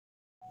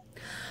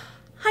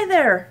Hi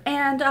there,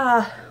 and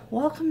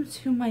welcome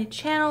to my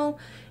channel.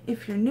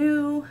 If you're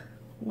new,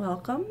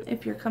 welcome.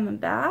 If you're coming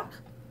back,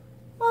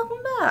 welcome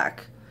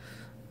back.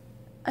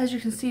 As you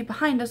can see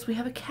behind us, we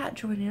have a cat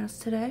joining us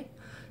today.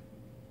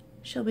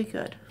 She'll be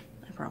good,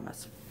 I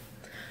promise.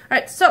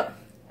 Alright, so,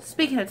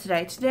 speaking of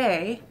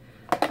today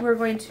we're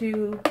going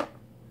to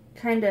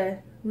kind of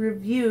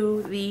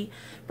review the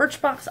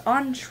Birchbox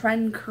On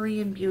Trend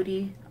Korean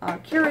Beauty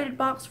curated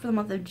box for the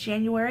month of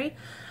January.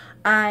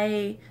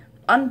 I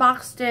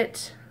unboxed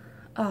it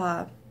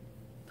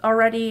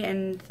already,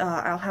 and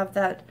I'll have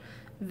that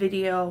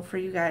video for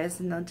you guys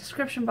in the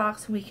description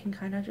box, and we can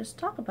kind of just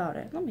talk about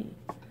it. Let me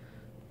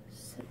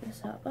set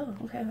this up. Oh,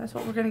 okay, that's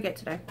what we're gonna get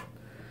today.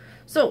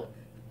 So,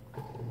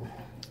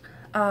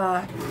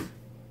 oh,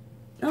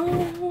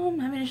 I'm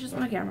having issues with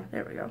my camera.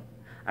 There we go.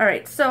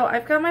 Alright, so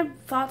I've got my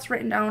thoughts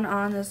written down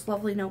on this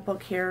lovely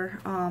notebook here.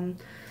 I'm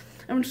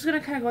just going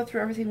to kind of go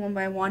through everything one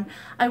by one.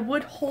 I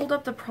would hold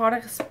up the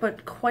products,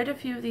 but quite a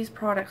few of these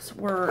products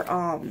were,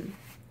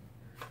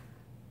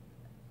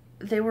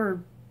 they were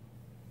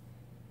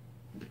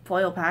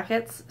foil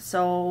packets,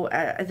 so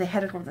they had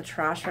to go in the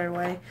trash right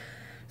away.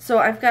 So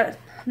I'm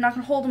not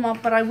going to hold them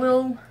up, but I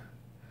will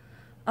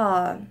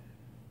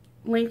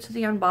link to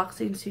the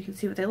unboxing so you can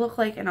see what they look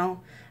like, and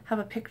I'll have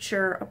a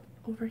picture up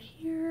over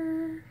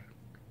here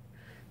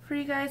for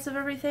you guys of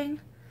everything.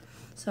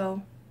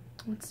 So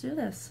let's do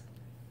this.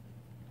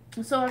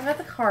 So I've got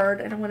the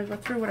card, and I'm going to go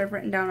through what I've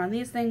written down on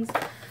these things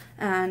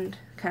and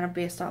kind of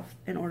based off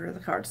in order of the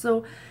card.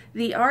 So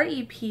the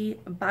REP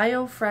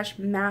Bio Fresh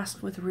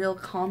Mask with Real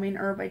Calming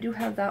Herb. I do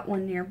have that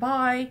one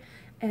nearby,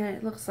 and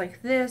it looks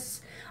like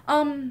this.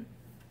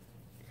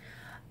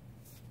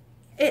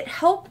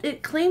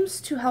 It claims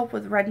to help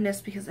with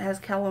redness because it has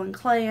callow and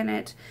clay in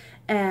it,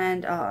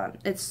 and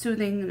it's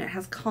soothing, and it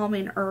has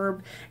calming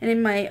herb. And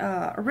in my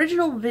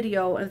original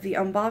video of the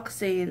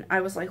unboxing,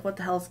 I was like, what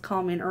the hell is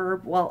calming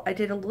herb? Well, I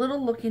did a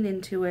little looking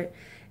into it,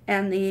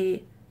 and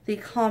the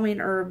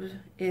calming herb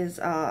is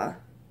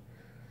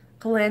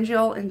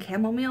calendula and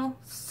chamomile,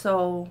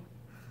 so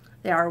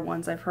they are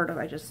ones I've heard of.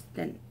 I just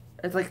didn't,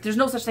 it's like, there's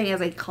no such thing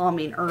as a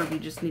calming herb, you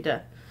just need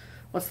to,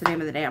 what's the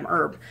name of the damn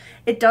herb?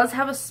 It does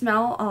have a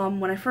smell.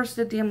 When I first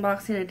did the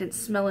unboxing, I didn't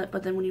smell it,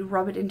 but then when you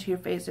rub it into your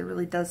face, it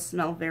really does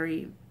smell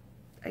very,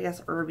 I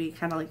guess, herby,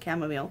 kind of like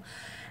chamomile.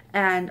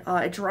 And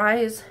it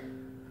dries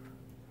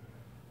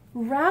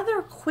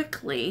rather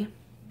quickly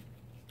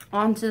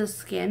onto the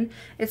skin.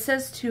 It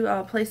says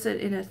to place it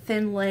in a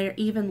thin layer,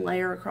 even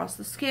layer across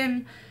the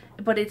skin,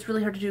 but it's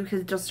really hard to do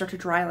because it does start to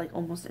dry like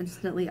almost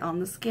instantly on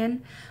the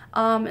skin.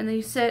 And then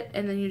you sit,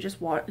 and then you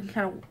just kind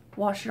of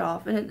wash it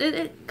off, and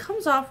it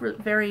comes off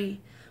very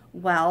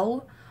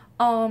well.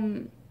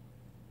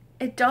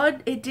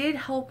 It did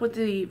help with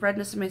the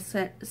redness of my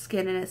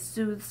skin, and it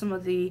soothed some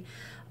of the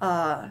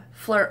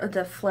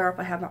flare-up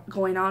I have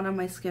going on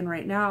my skin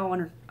right now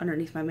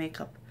underneath my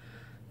makeup,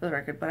 for the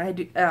record.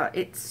 But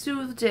it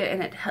soothed it,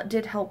 and it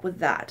did help with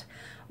that.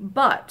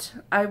 But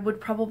I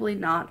would probably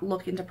not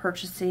look into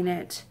purchasing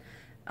it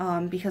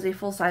because a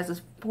full size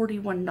is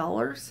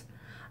 $41.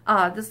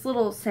 This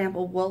little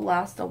sample will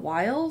last a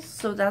while,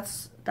 so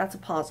that's a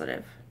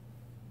positive.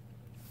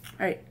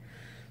 Alright,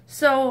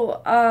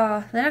 so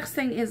the next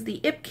thing is the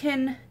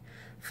IPKN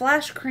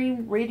Flash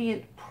Cream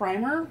Radiant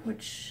Primer,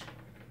 which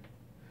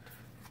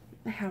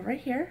I have right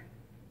here.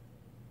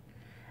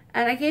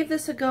 And I gave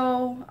this a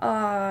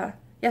go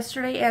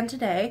yesterday and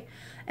today,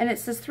 and it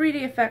says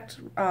 3D Effect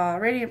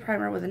Radiant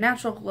Primer with a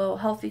natural glow,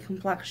 healthy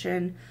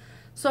complexion,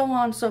 so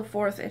on and so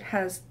forth. It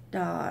has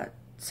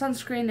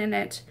sunscreen in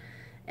it.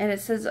 And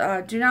it says,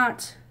 do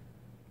not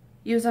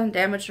use on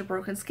damaged or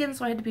broken skin,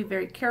 so I had to be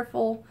very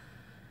careful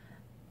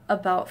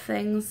about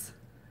things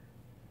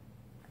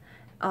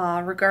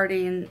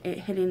regarding it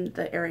hitting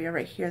the area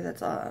right here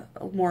that's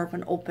more of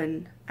an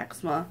open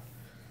eczema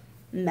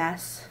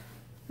mess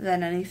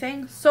than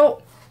anything.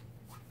 So,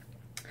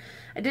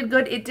 I did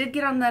good. It did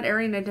get on that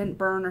area, and it didn't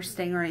burn or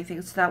sting or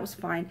anything, so that was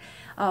fine.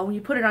 When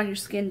you put it on, your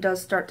skin does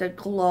start to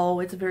glow.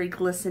 It's very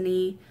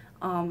glistening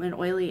and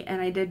oily,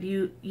 and I did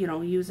use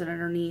it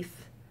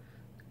underneath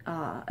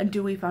a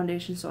dewy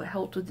foundation, so it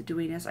helped with the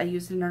dewiness. I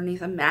used it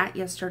underneath a matte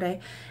yesterday,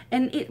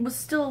 and it was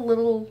still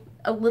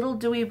a little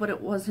dewy, but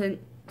it wasn't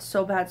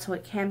so bad, so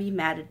it can be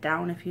matted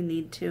down if you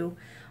need to.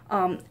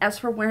 As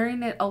for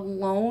wearing it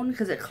alone,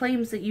 because it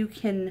claims that you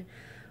can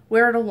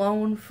wear it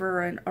alone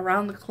for an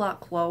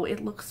around-the-clock glow,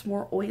 it looks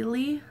more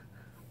oily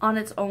on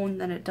its own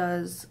than it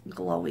does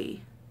glowy,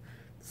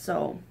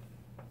 so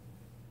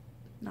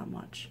not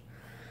much.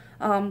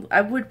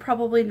 I would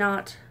probably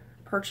not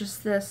purchase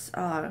this.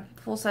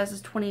 Full size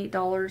is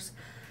 $28.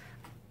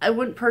 I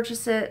wouldn't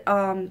purchase it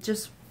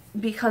just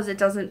because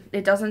it's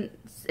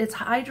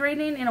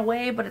hydrating in a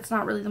way, but it's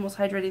not really the most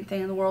hydrating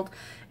thing in the world.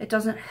 It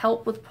doesn't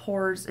help with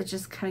pores. It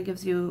just kind of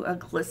gives you a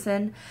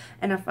glisten,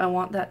 and if I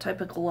want that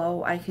type of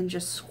glow, I can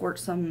just squirt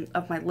some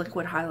of my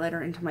liquid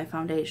highlighter into my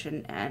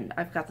foundation, and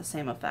I've got the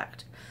same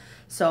effect.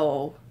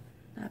 So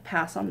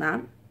pass on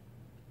that.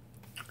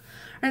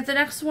 Alright, the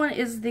next one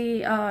is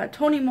the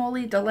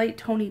TONYMOLY Delight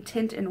Tony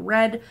Tint in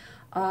Red.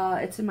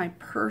 It's in my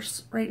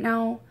purse right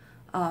now.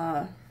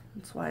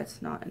 That's why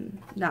it's not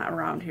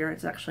around here.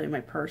 It's actually in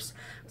my purse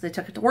because I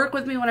took it to work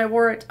with me when I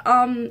wore it.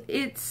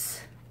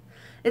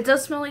 It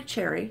does smell like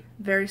cherry.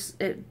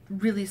 It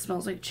really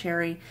smells like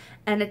cherry,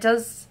 and it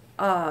does.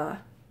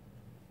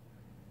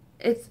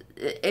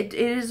 It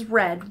is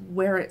red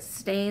where it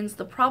stains.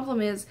 The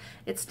problem is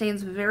it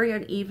stains very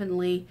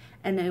unevenly,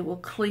 and it will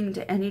cling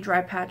to any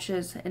dry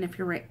patches. And if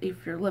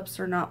your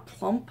lips are not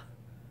plump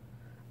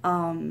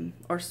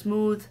or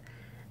smooth,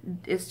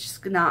 it's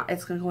just not.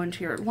 It's gonna go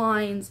into your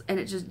lines, and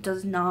it just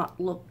does not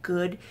look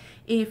good.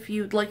 If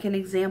you'd like an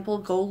example,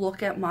 go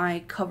look at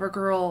my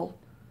CoverGirl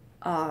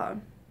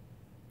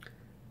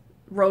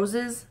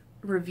Roses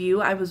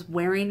review. I was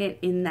wearing it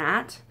in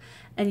that,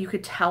 and you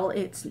could tell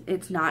it's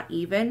not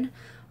even.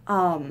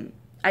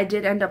 I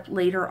did end up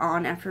later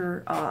on,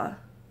 after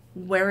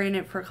wearing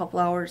it for a couple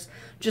hours,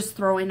 just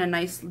throwing a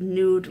nice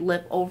nude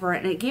lip over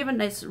it, and it gave a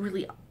nice,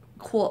 really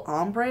cool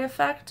ombre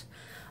effect.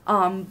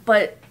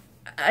 But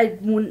I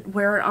wouldn't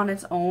wear it on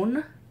its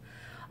own.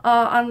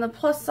 On the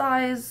plus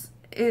size,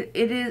 it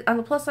is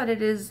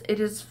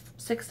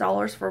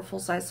 $6 for a full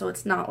size, so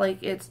it's not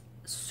like it's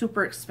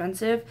super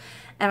expensive,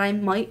 and I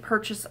might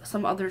purchase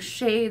some other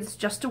shades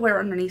just to wear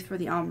underneath for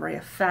the ombre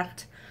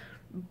effect,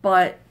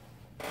 but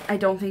I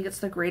don't think it's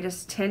the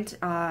greatest tint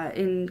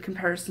in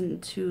comparison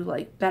to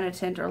like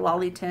Benetint or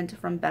Lolly Tint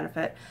from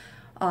Manefit.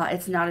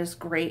 It's not as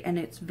great, and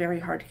it's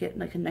very hard to get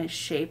like a nice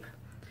shape.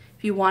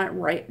 If you want it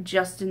right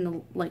just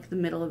in the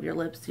middle of your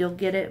lips, you'll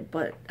get it,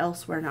 but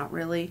elsewhere not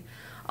really.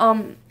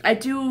 I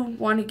do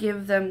want to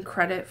give them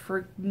credit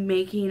for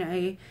making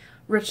a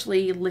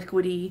richly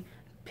liquidy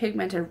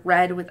pigmented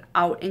red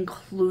without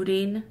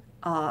including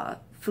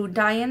food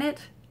dye in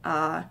it.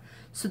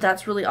 So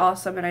that's really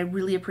awesome, and I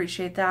really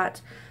appreciate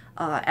that.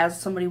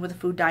 As somebody with a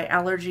food dye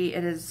allergy,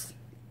 it is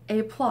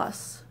a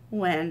plus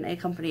when a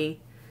company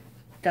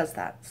does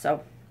that.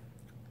 So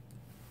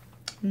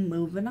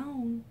moving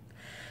on.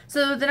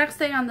 So the next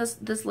thing on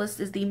this list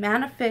is the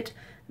Manefit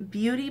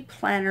Beauty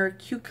Planner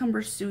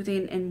Cucumber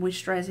Soothing and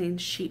Moisturizing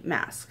Sheet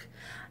Mask.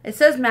 It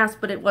says mask,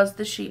 but it was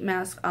the sheet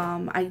mask.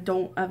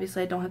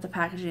 Obviously I don't have the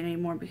packaging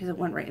anymore because it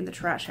went right in the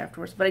trash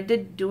afterwards, but I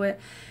did do it,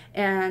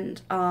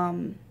 and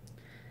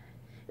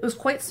it was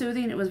quite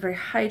soothing. It was very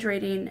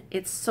hydrating.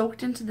 It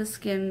soaked into the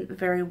skin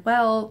very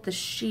well. The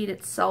sheet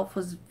itself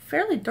was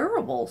fairly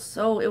durable,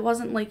 so it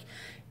wasn't like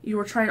you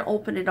were trying to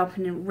open it up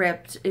and it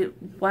ripped.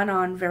 It went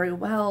on very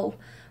well,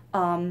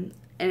 and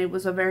it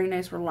was a very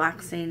nice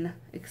relaxing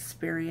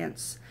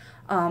experience.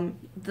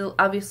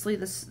 Obviously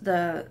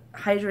the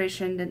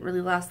hydration didn't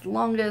really last the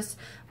longest,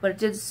 but it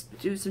did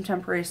do some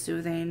temporary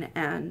soothing,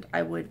 and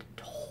I would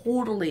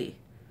totally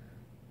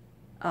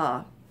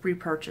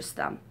repurchase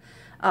them.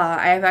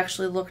 I have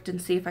actually looked and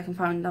see if I can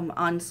find them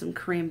on some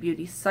Korean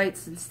beauty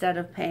sites instead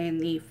of paying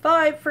the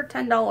 5 for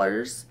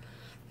 $10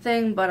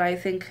 thing, but I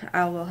think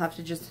I will have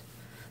to just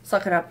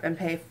suck it up and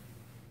pay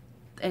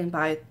and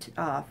buy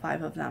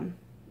 5 of them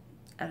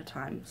at a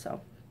time. So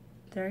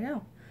there you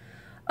go.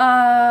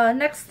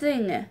 Next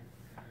thing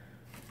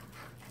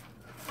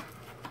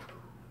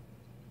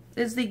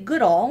is the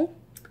Goodal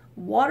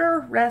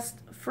Waterest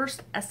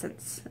First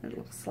Essence. It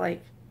looks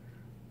like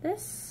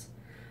this.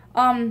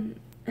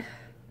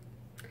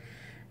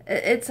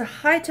 It's a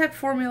high-tech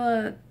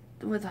formula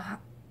with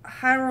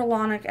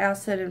hyaluronic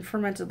acid and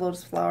fermented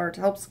lotus flower to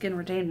help skin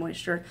retain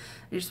moisture.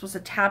 You're supposed to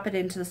tap it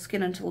into the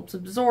skin until it's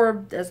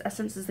absorbed, as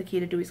essence is the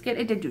key to dewy skin.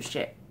 It didn't do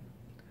shit.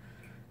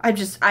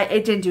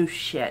 It didn't do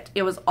shit.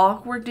 It was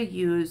awkward to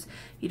use.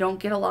 You don't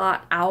get a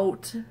lot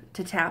out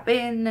to tap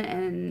in,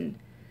 and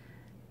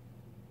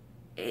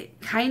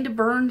it kind of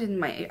burned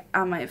in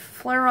on my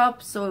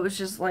flare-up, so it was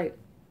just like,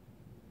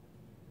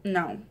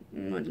 no,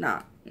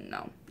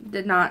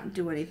 did not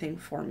do anything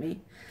for me.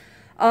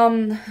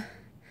 It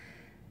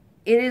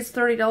is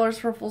 $30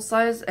 for a full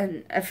size,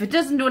 and if it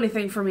doesn't do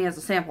anything for me as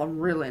a sample, I'm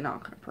really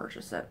not going to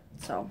purchase it.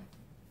 So,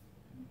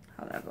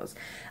 how that goes.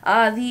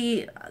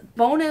 The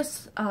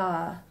bonus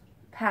packs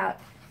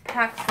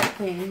that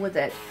came with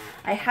it,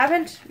 I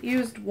haven't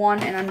used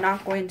one, and I'm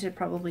not going to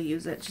probably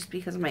use it just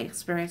because of my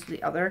experience with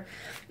the other.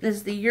 This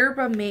is the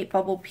Yerba Mate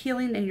Bubble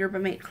Peeling and Yerba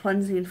Mate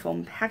Cleansing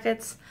Foam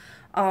Packets.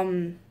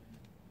 The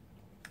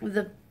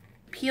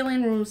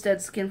peeling removes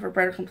dead skin for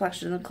brighter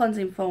complexion, and the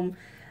cleansing foam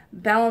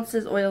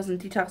balances oils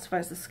and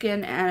detoxifies the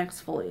skin and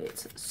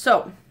exfoliates.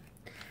 So,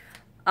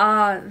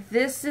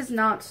 this is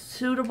not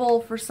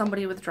suitable for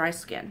somebody with dry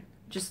skin,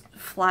 just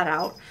flat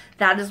out.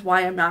 That is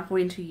why I'm not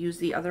going to use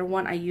the other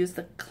one. I used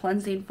the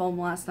cleansing foam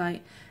last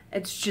night.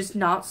 It's just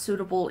not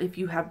suitable if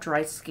you have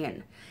dry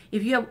skin.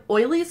 If you have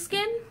oily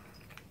skin,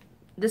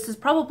 this is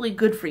probably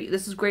good for you.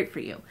 This is great for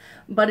you.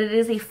 But it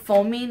is a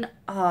foaming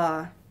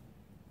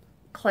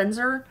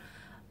cleanser,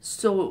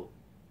 so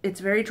it's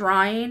very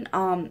drying.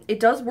 It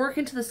does work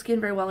into the skin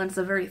very well, and it's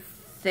a very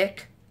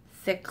thick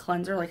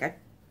cleanser. Like, I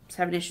was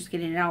having issues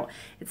getting it out.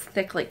 It's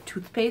thick, like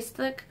toothpaste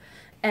thick,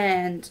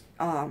 and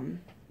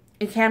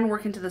it can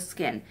work into the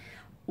skin.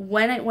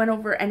 when it went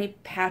over any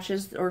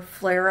patches or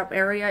flare-up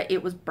area,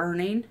 it was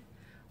burning.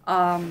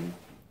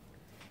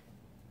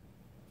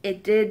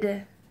 It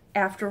did,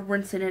 after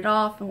rinsing it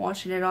off and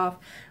washing it off,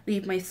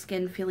 leave my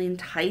skin feeling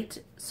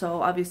tight.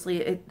 So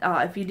obviously,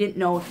 if you didn't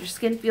know, if your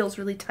skin feels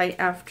really tight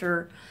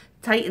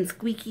and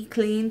squeaky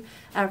clean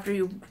after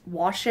you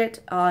wash it,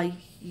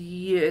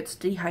 it's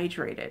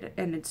dehydrated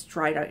and it's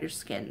dried out your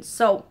skin.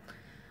 So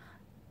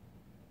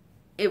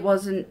it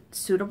wasn't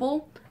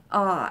suitable.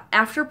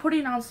 After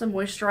putting on some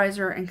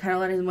moisturizer and kind of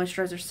letting the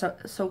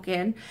moisturizer soak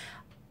in,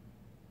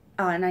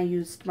 and I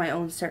used my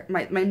own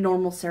my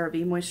normal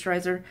CeraVe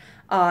moisturizer,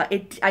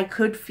 I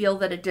could feel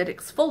that it did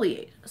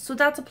exfoliate, so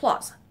that's a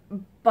plus.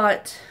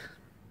 But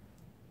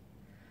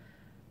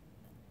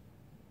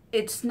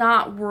it's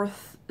not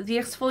worth, the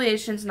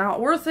exfoliation's not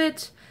worth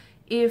it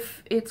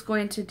if it's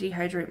going to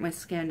dehydrate my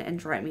skin and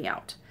dry me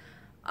out.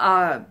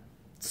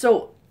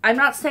 So I'm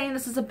not saying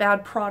this is a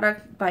bad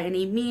product by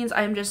any means.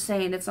 I'm just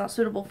saying it's not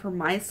suitable for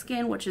my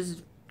skin, which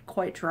is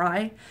quite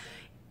dry.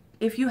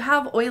 If you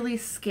have oily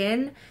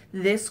skin,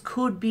 this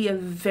could be a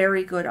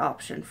very good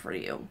option for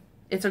you.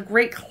 It's a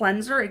great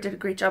cleanser. It did a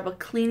great job of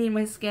cleaning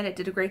my skin. It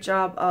did a great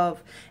job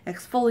of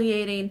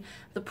exfoliating.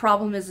 The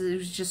problem is it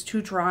was just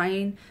too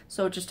drying,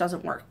 so it just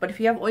doesn't work. But if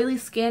you have oily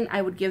skin,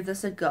 I would give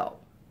this a go.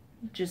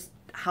 Just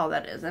how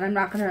that is. And I'm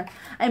not gonna,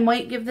 I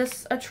might give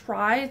this a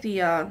try,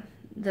 the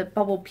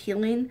bubble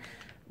peeling,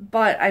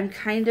 but I'm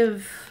kind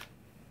of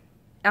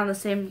on the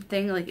same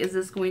thing, like, is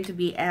this going to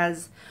be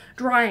as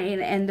drying?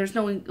 And there's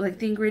no, like,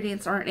 the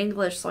ingredients aren't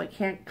English, so I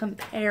can't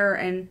compare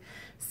and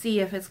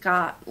see if it's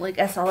got, like,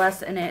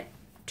 SLS in it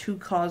to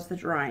cause the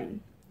drying.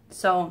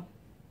 So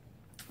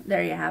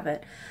there you have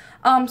it.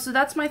 So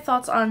that's my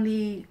thoughts on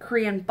the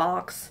Korean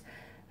box.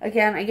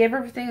 Again, I gave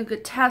everything a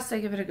good test. I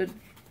give it a good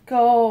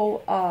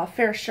go,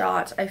 fair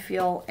shot, I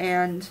feel.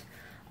 And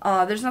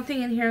there's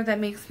nothing in here that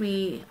makes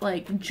me,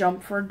 like,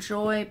 jump for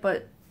joy,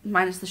 but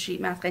minus the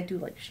sheet mask. I do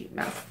like sheet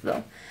masks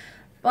though.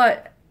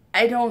 But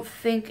I don't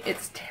think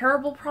it's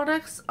terrible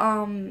products.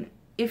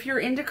 If you're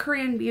into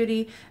Korean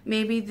beauty,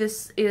 maybe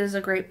this is a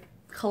great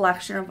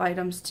collection of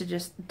items to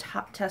just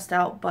test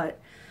out.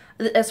 But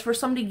as for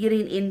somebody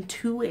getting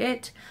into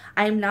it,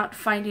 I'm not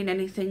finding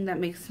anything that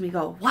makes me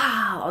go,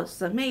 wow, this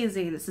is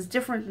amazing. This is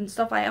different than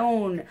stuff I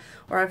own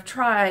or I've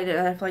tried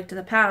and I've liked in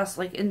the past.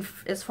 Like,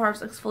 as far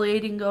as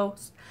exfoliating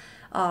goes,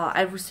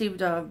 I've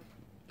received a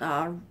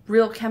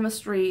Real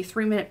Chemistry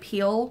 3-minute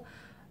peel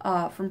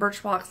from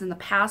Birchbox in the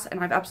past,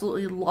 and I've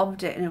absolutely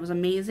loved it, and it was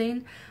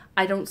amazing.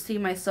 I don't see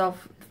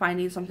myself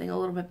finding something a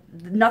little bit,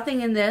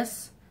 nothing in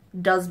this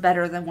does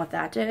better than what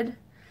that did.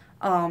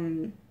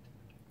 The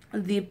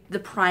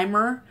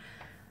primer,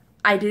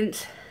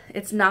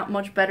 it's not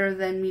much better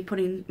than me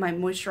putting my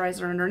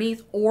moisturizer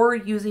underneath or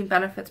using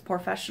Manefit's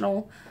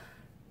Professional.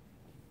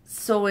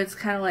 So it's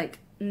kind of like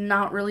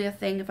not really a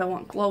thing. If I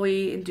want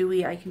glowy and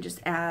dewy, I can just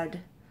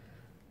add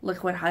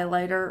liquid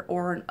highlighter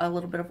or a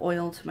little bit of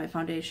oil to my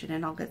foundation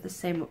and I'll get the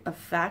same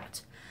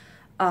effect.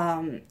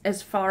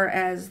 As far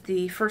as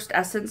the first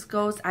essence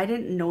goes, I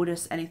didn't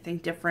notice anything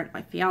different.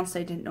 My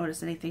fiance didn't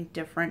notice anything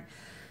different.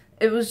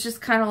 It was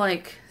just kind of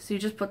like, so you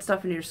just put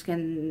stuff in your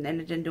skin and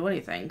it didn't do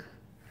anything.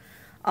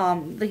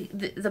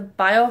 The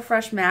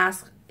BioFresh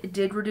mask, it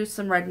did reduce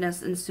some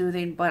redness and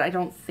soothing, but I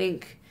don't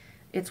think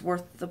it's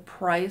worth the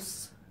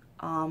price.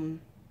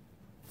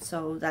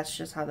 So that's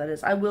just how that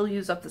is. I will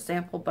use up the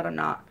sample, but I'm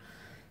not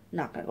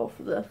gonna go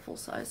for the full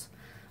size.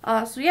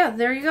 So yeah,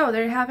 there you go.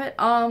 There you have it.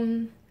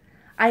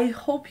 I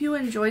hope you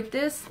enjoyed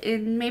this,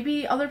 and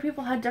maybe other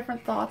people had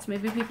different thoughts.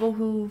 Maybe people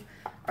who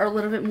are a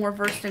little bit more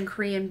versed in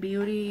Korean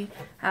beauty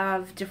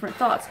have different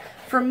thoughts.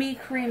 For me,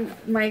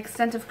 my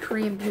extent of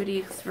Korean beauty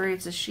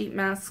experience is sheet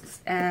masks,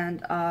 and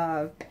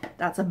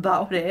that's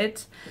about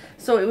it.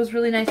 So it was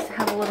really nice to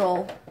have a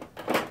little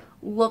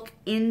look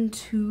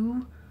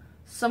into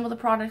some of the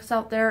products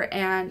out there,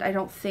 and I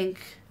don't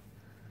think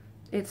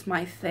it's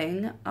my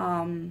thing.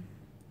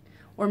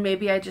 Or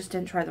maybe I just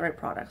didn't try the right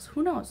products.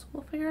 Who knows?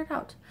 We'll figure it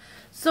out.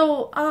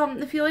 So,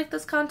 if you like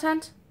this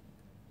content,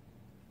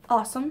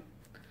 awesome.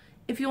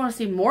 If you want to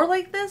see more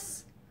like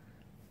this,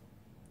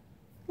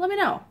 let me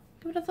know.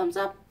 Give it a thumbs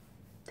up.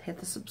 Hit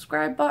the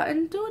subscribe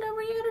button. Do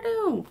whatever you gotta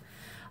do.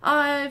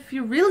 If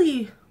you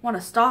really want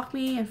to stalk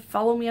me and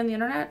follow me on the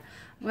internet,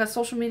 I've got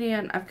social media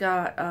and I've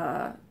got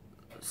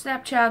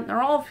Snapchat.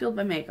 They're all fueled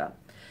by makeup.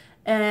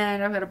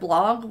 And I've got a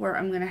blog where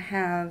I'm going to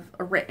have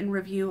a written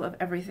review of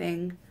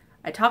everything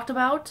I talked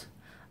about.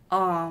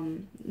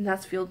 And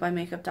that's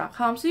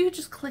fueledbymakeup.com. So you can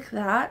just click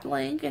that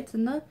link. It's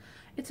in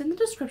the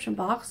description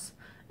box.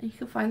 And you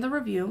can find the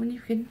review and you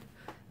can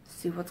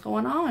see what's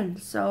going on.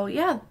 So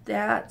yeah,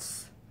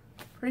 that's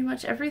pretty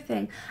much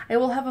everything. I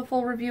will have a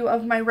full review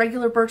of my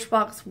regular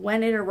Birchbox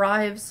when it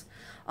arrives.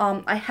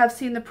 I have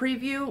seen the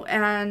preview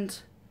and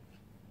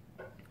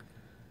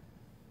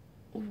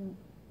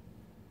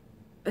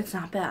it's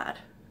not bad.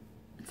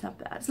 It's not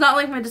bad. It's not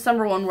like my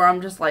December one where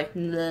I'm just like,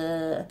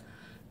 nah.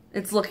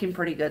 It's looking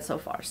pretty good so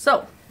far.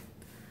 So,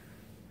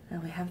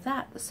 there we have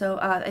that. So,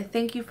 I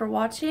thank you for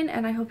watching,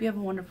 and I hope you have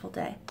a wonderful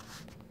day.